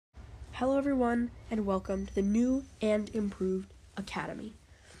Hello everyone, and welcome to the new and improved Academy.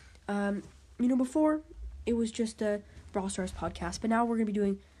 Before, it was just a Brawl Stars podcast, but now we're going to be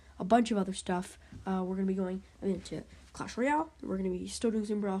doing a bunch of other stuff. We're going to be going into Clash Royale, we're going to be still doing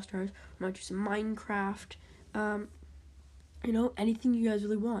some Brawl Stars, we might do some Minecraft, anything you guys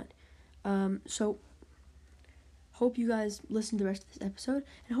really want. So, hope you guys listen to the rest of this episode,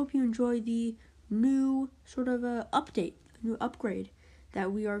 and hope you enjoy the new sort of update, new upgrade that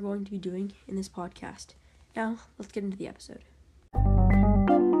we are going to be doing in this podcast. Now, let's get into the episode.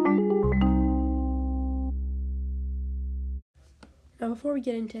 Now, before we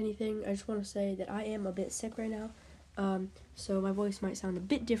get into anything, I just want to say that I am a bit sick right now, so my voice might sound a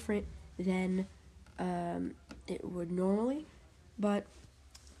bit different than it would normally, but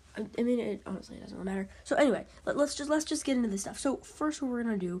it honestly doesn't matter. So anyway, let's just get into this stuff. So first, what we're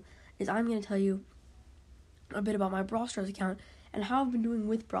gonna do is I'm gonna tell you a bit about my Brawl Stars account and how I've been doing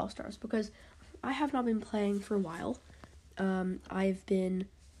with Brawl Stars, because I have not been playing for a while. I've been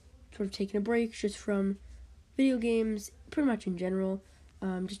sort of taking a break just from video games, pretty much in general,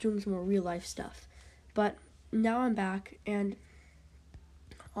 just doing some more real life stuff. But now I'm back, and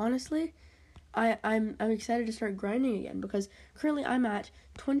honestly, I'm excited to start grinding again, because currently I'm at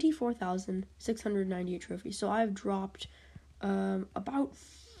 24,698 trophies. So I've dropped about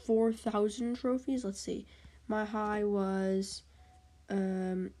 4,000 trophies. Let's see. My high was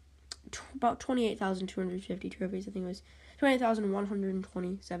about 28,250 trophies. I think it was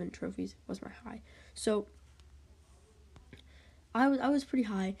 28,127 trophies was my high. So I was pretty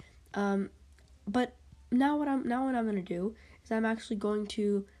high. But now what I'm gonna do is I'm actually going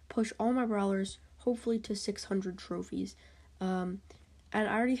to push all my brawlers hopefully to 600 trophies. And I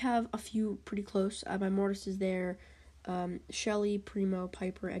already have a few pretty close. My Mortis is there. Shelly, Primo,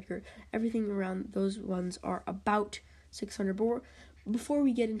 Piper, Edgar, everything around those ones are about 600. But before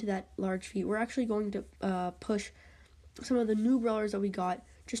we get into that large feat, we're actually going to push some of the new brawlers that we got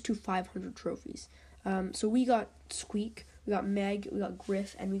just to 500 trophies. So we got Squeak, we got Meg, we got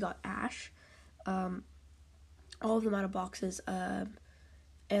Griff, and we got Ash. All of them out of boxes.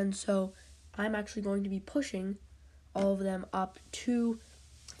 And so I'm actually going to be pushing all of them up to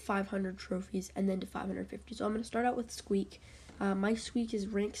 500 trophies and then to 550. So I'm going to start out with Squeak. My Squeak is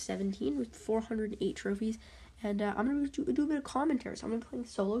ranked 17 with 408 trophies. And I'm going to do a bit of commentary. So I'm going to be playing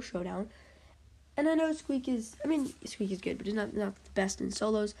Solo Showdown. And I know Squeak is good, but he's not the best in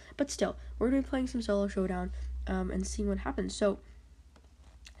solos. But still, we're going to be playing some Solo Showdown and seeing what happens. So,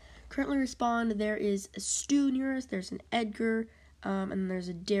 currently respawned, there is a Stu near us. There's an Edgar. And there's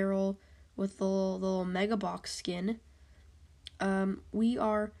a Daryl with the little Mega Box skin. We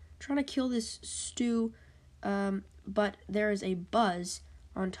are trying to kill this Stu, but there is a Buzz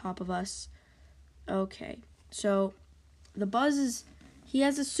on top of us. Okay, so the Buzz he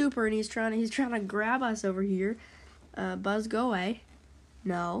has a super and he's trying to grab us over here. Buzz, go away.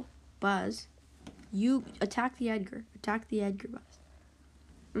 No, Buzz, you attack the Edgar. Attack the Edgar, Buzz.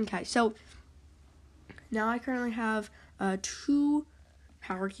 Okay, so now I currently have 2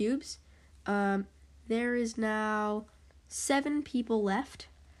 power cubes. There is now 7 people left,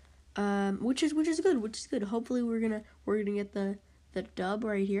 which is good. Hopefully we're gonna get the dub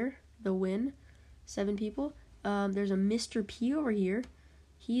right here, the win. 7 people. There's a Mr. P over here.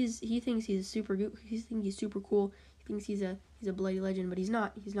 He thinks he's super good. He thinks he's super cool. He thinks he's a bloody legend, but he's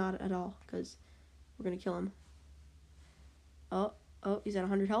not. He's not at all, because we're gonna kill him. Oh, he's at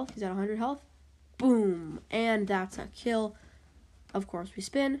 100 health. Boom, and that's a kill. Of course, we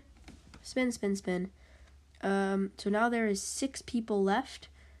spin. So now there is 6 people left,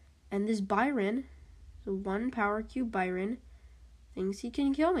 and this Byron, so 1 power cube Byron, thinks he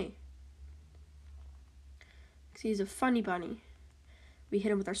can kill me. Because he's a funny bunny. We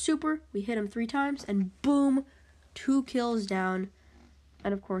hit him with our super, we hit him 3 times, and boom, 2 kills down,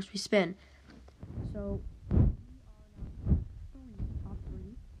 and of course we spin. So we are now top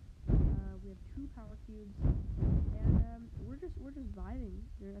 3. We have 2 power cubes, and we're just vibing.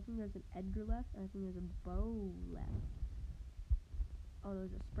 I think there's an Edgar left, and I think there's a Bo left. Oh,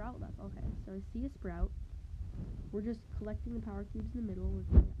 there's a Sprout left. Okay, so I see a Sprout. We're just collecting the power cubes in the middle.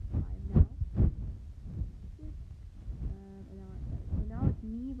 We're at 5 now. 6. And now at 7. So now it's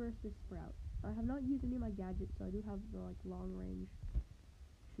me versus Sprout. I have not used any of my gadgets, so I do have the long range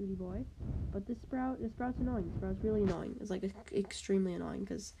shooty boy. But the Sprout's annoying. The Sprout's really annoying. It's extremely annoying,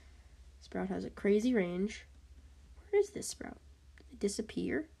 because Sprout has a crazy range. Where is this Sprout? Did they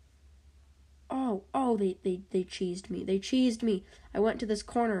disappear? Oh, they cheesed me. They cheesed me. I went to this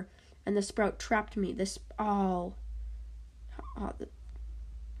corner, and the Sprout trapped me. I'm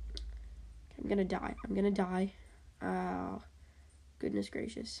gonna die. Oh, goodness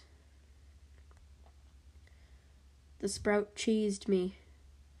gracious. The sprout cheesed me.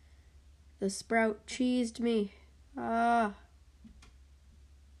 The sprout cheesed me. Ah.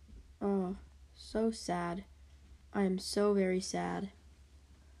 Oh, so sad. I am so very sad.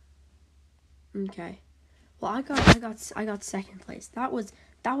 Okay. Well, I got second place. That was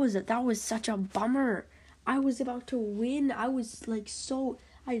such a bummer. I was about to win. I was like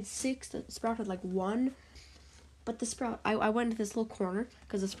I had 6. The sprout had like 1. But the sprout, I went into this little corner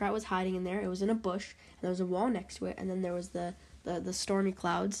because the sprout was hiding in there. It was in a bush, and there was a wall next to it, and then there was the stormy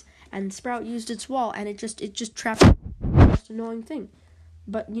clouds. And the sprout used its wall, and it just trapped the most annoying thing.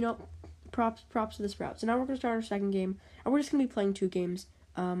 But props to the sprout. So now we're gonna start our second game, and we're just gonna be playing 2 games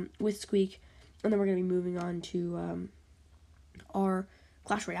with Squeak, and then we're gonna be moving on to our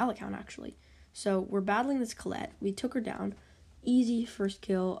Clash Royale account actually. So we're battling this Colette. We took her down, easy first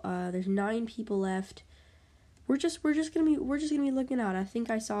kill. There's 9 people left. We're just gonna be looking out. I think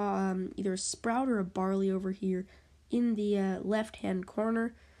I saw either a sprout or a barley over here in the left hand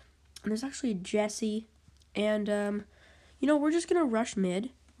corner, and there's actually a Jessie, and we're just gonna rush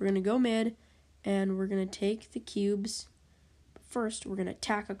mid. We're gonna go mid, and we're gonna take the cubes. But first, we're gonna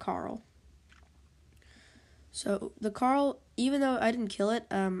attack a Carl. So the Carl, even though I didn't kill it,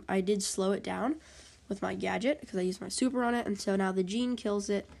 I did slow it down with my gadget because I used my super on it, and so now the Jean kills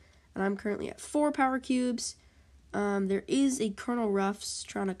it, and I'm currently at 4 power cubes. There is a Colonel Ruffs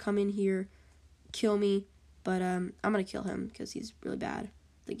trying to come in here, kill me, but I'm gonna kill him because he's really bad at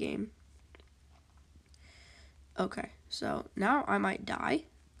the game. Okay, so now I might die,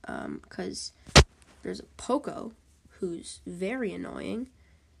 because there's a Poco who's very annoying,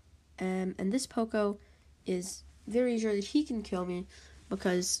 and this Poco is very sure that he can kill me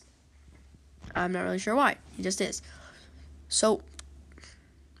because I'm not really sure why. He just is. So,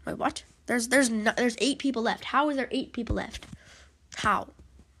 wait, what? There's 8 people left. How is there 8 people left? How?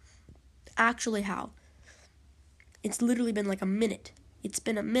 Actually, how? It's literally been like a minute. It's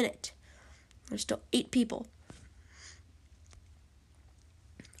been a minute. There's still 8 people.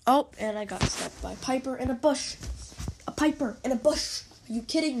 Oh, and I got stuck by Piper in a bush. A Piper in a bush. Are you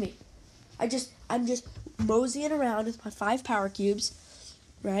kidding me? I'm just moseying around with my 5 power cubes,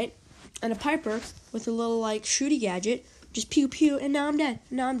 right? And a Piper with a little like shooty gadget. Just pew pew, and now I'm dead.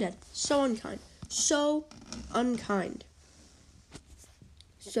 So unkind. So unkind.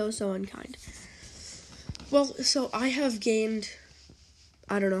 So unkind. Well, so I have gained,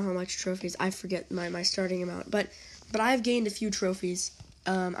 I don't know how much trophies. I forget my starting amount, but I have gained a few trophies.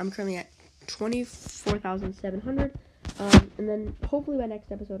 I'm currently at 24,700. And then hopefully by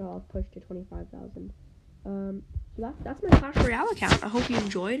next episode I'll have pushed to 25,000. So that's my Clash Royale account. I hope you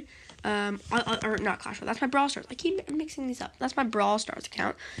enjoyed. Or not Clash Royale. That's my Brawl Stars. I keep mixing these up. That's my Brawl Stars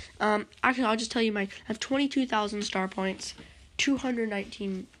account. Actually, I'll just tell you I have 22,000 star points,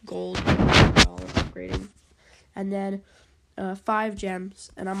 219 gold upgrading, and then 5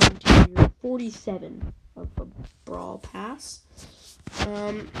 gems, and I'm on tier 47 of the Brawl Pass.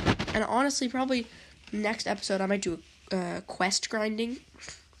 And honestly, probably next episode I might do quest grinding,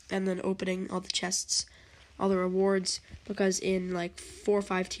 and then opening all the chests, all the rewards, because in like 4 or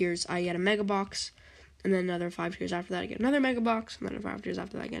 5 tiers I get a mega box, and then another 5 tiers after that I get another mega box, and then 5 tiers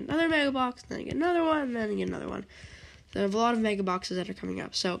after that I get another mega box, and then I get another one, and then I get another one. So I have a lot of mega boxes that are coming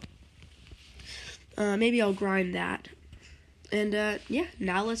up, so maybe I'll grind that. And yeah,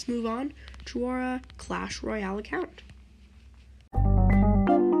 now let's move on to our Clash Royale account.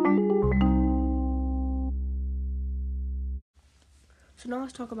 So now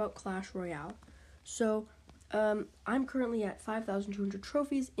let's talk about Clash Royale. So I'm currently at 5,200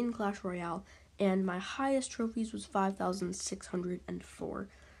 trophies in Clash Royale, and my highest trophies was 5,604.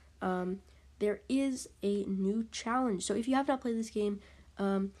 There is a new challenge. So if you have not played this game,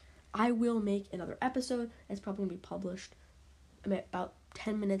 I will make another episode. It's probably going to be published about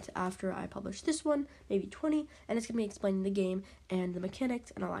 10 minutes after I publish this one, maybe 20, and it's going to be explaining the game and the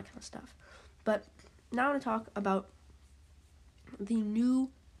mechanics and all that kind of stuff. But now I want to talk about the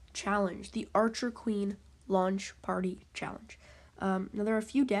new challenge, the Archer Queen Launch Party Challenge. Now, there are a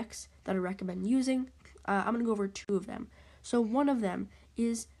few decks that I recommend using. I'm going to go over 2 of them. So one of them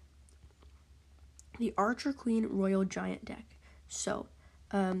is the Archer Queen Royal Giant deck. So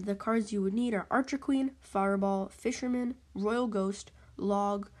the cards you would need are Archer Queen, Fireball, Fisherman, Royal Ghost,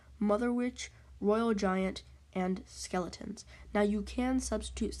 Log, Mother Witch, Royal Giant, and Skeletons. Now, you can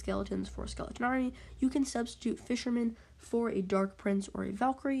substitute Skeletons for Skeleton Army. You can substitute Fisherman for a Dark Prince or a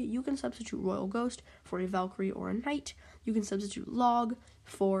Valkyrie. You can substitute Royal Ghost for a Valkyrie or a Knight. You can substitute Log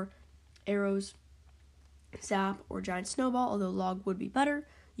for Arrows, Zap, or Giant Snowball, although Log would be better.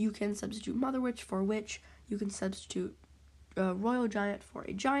 You can substitute Mother Witch for Witch. You can substitute Royal Giant for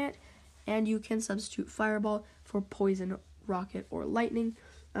a Giant. and you can substitute Fireball for Poison, Rocket, or Lightning.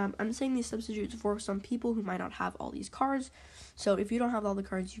 I'm saying these substitutes for some people who might not have all these cards, so if you don't have all the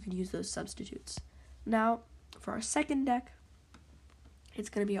cards, you can use those substitutes. Now, for our second deck, it's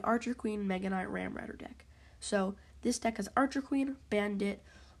going to be an Archer Queen, Mega Knight, Ram Rider deck. So, this deck has Archer Queen, Bandit,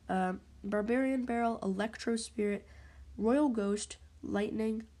 Barbarian Barrel, Electro Spirit, Royal Ghost,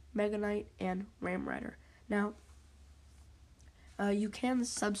 Lightning, Mega Knight, and Ram Rider. Now, you can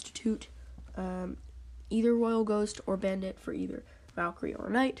substitute either Royal Ghost or Bandit for either Valkyrie or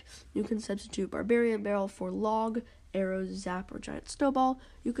Knight. You can substitute Barbarian Barrel for Log, Arrows, Zap, or Giant Snowball.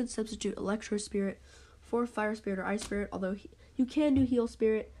 You can substitute Electro Spirit for Fire Spirit or Ice Spirit, although you can do Heal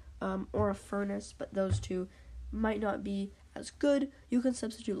Spirit or a Furnace, but those two might not be as good. You can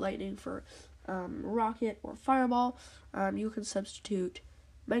substitute Lightning for Rocket or Fireball. You can substitute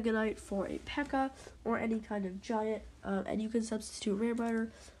Mega Knight for a P.E.K.K.A. or any kind of giant, and you can substitute Ram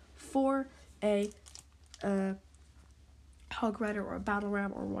Rider for a Hog Rider or a Battle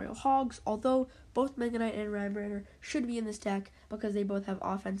Ram or Royal Hogs, although both Mega Knight and Ram Rider should be in this deck because they both have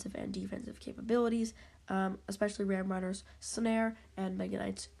offensive and defensive capabilities, especially Ram Rider's Snare and Mega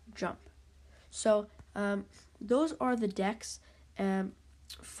Knight's Jump. So, those are the decks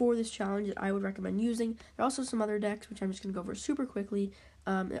for this challenge that I would recommend using. There are also some other decks, which I'm just going to go over super quickly.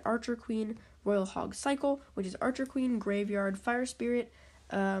 The Archer Queen Royal Hog Cycle, which is Archer Queen, Graveyard, Fire Spirit,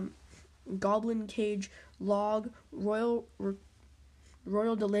 Goblin Cage, Log, Royal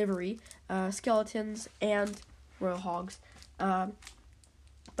Delivery, Skeletons, and Royal Hogs.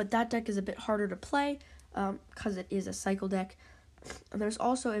 But that deck is a bit harder to play because it is a cycle deck. And there's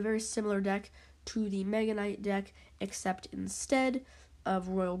also a very similar deck to the Mega Knight deck, except instead of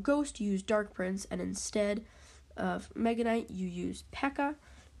Royal Ghost, you use Dark Prince, and instead of Mega Knight, you use P.E.K.K.A.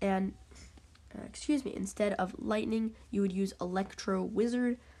 And, instead of Lightning, you would use Electro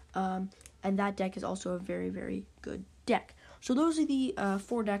Wizard, and that deck is also a very, very good deck. So those are the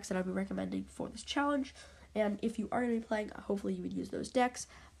 4 decks that I'll be recommending for this challenge, and if you are going to be playing, hopefully you would use those decks,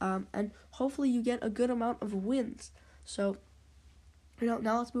 and hopefully you get a good amount of wins. So,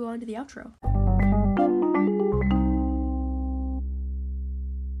 now let's move on to the outro.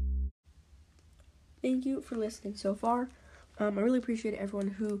 Thank you for listening so far. I really appreciate everyone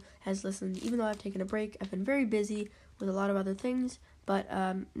who has listened, even though I've taken a break. I've been very busy with a lot of other things, but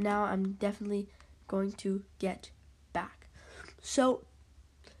now I'm definitely going to get back. So,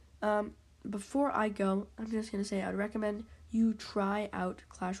 before I go, I'm just going to say I'd recommend you try out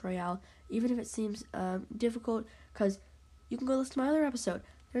Clash Royale, even if it seems difficult, because you can go listen to my other episode.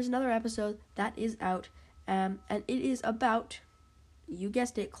 There's another episode that is out, and it is about, you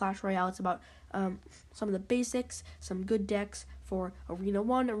guessed it, Clash Royale. It's about some of the basics, some good decks for Arena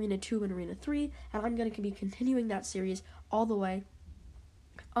 1, Arena 2, and Arena 3, and I'm going to be continuing that series all the way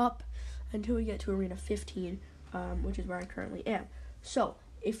up until we get to Arena 15, which is where I currently am. So,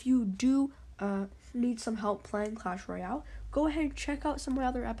 if you do need some help playing Clash Royale, go ahead and check out some of my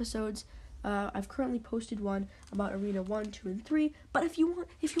other episodes. I've currently posted one about Arena 1, 2, and 3, but if you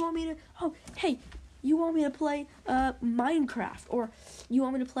want me to, you want me to play Minecraft, or you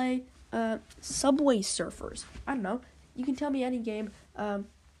want me to play Subway Surfers, I don't know, you can tell me any game, and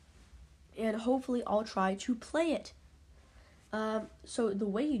hopefully I'll try to play it. So the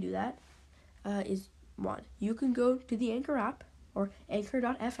way you do that is, 1, you can go to the Anchor app, or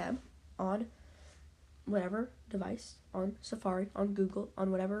Anchor.fm, on whatever device, on Safari, on Google, on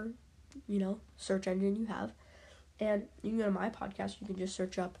whatever, search engine you have, and you can go to my podcast. You can just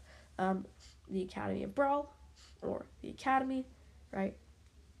search up the Academy of Brawl, or the Academy, right,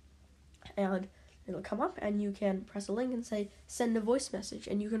 and it'll come up, and you can press a link and say, send a voice message,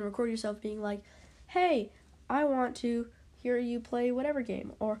 and you can record yourself being like, hey, I want to hear you play whatever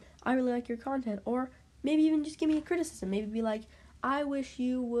game, or I really like your content, or maybe even just give me a criticism, maybe be like, I wish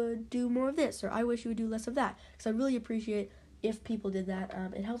you would do more of this, or I wish you would do less of that, because I really appreciate if people did that.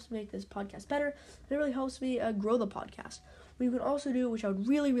 It helps me make this podcast better, and it really helps me grow the podcast. What you can also do, which I would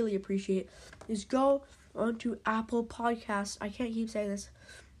really, really appreciate, is go onto Apple Podcasts. I can't keep saying this.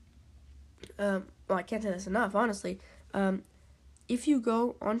 I can't say this enough, honestly. If you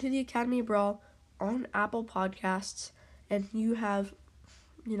go onto the Academy of Brawl on Apple Podcasts, and you have,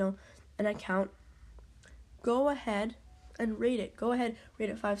 an account, go ahead and rate it. Go ahead, rate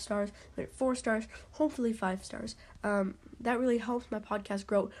it 5 stars, rate it 4 stars, hopefully 5 stars. That really helps my podcast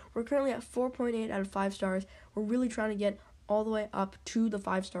grow. We're currently at 4.8 out of 5 stars. We're really trying to get all the way up to the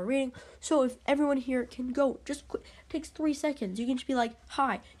 5-star rating. So if everyone here can go, just it takes 3 seconds. You can just be like,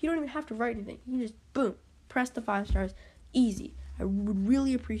 hi. You don't even have to write anything. You can just, boom, press the 5 stars. Easy. I would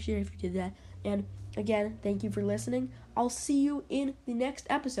really appreciate it if you did that. And again, thank you for listening. I'll see you in the next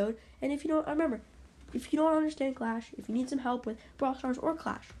episode. And if you don't understand Clash, if you need some help with Brawl Stars or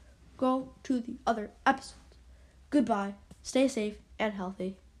Clash, go to the other episodes. Goodbye. Stay safe and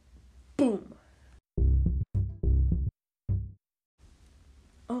healthy. Boom.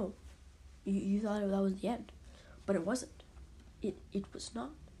 Oh, you thought that was the end, but it wasn't. It was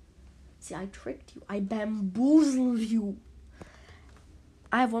not. See, I tricked you. I bamboozled you.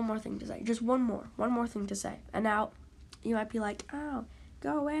 I have one more thing to say. Just one more thing to say. And now, you might be like, oh,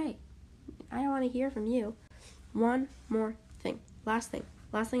 go away. I don't want to hear from you. One more thing. Last thing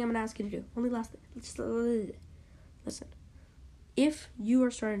I'm going to ask you to do. Only last thing. Just listen. If you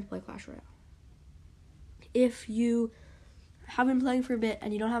are starting to play Clash Royale, if you have been playing for a bit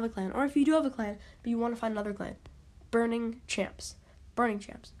and you don't have a clan, or if you do have a clan, but you want to find another clan, Burning Champs.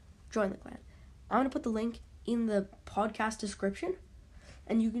 Join the clan. I'm going to put the link in the podcast description,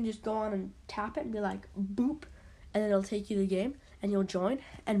 and you can just go on and tap it and be like, boop, and it'll take you to the game, and you'll join,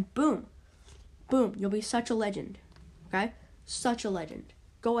 and boom, you'll be such a legend, okay? Such a legend.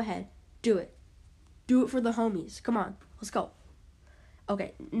 Go ahead, do it. Do it for the homies. Come on, let's go.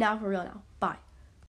 Okay, now for real now. Bye.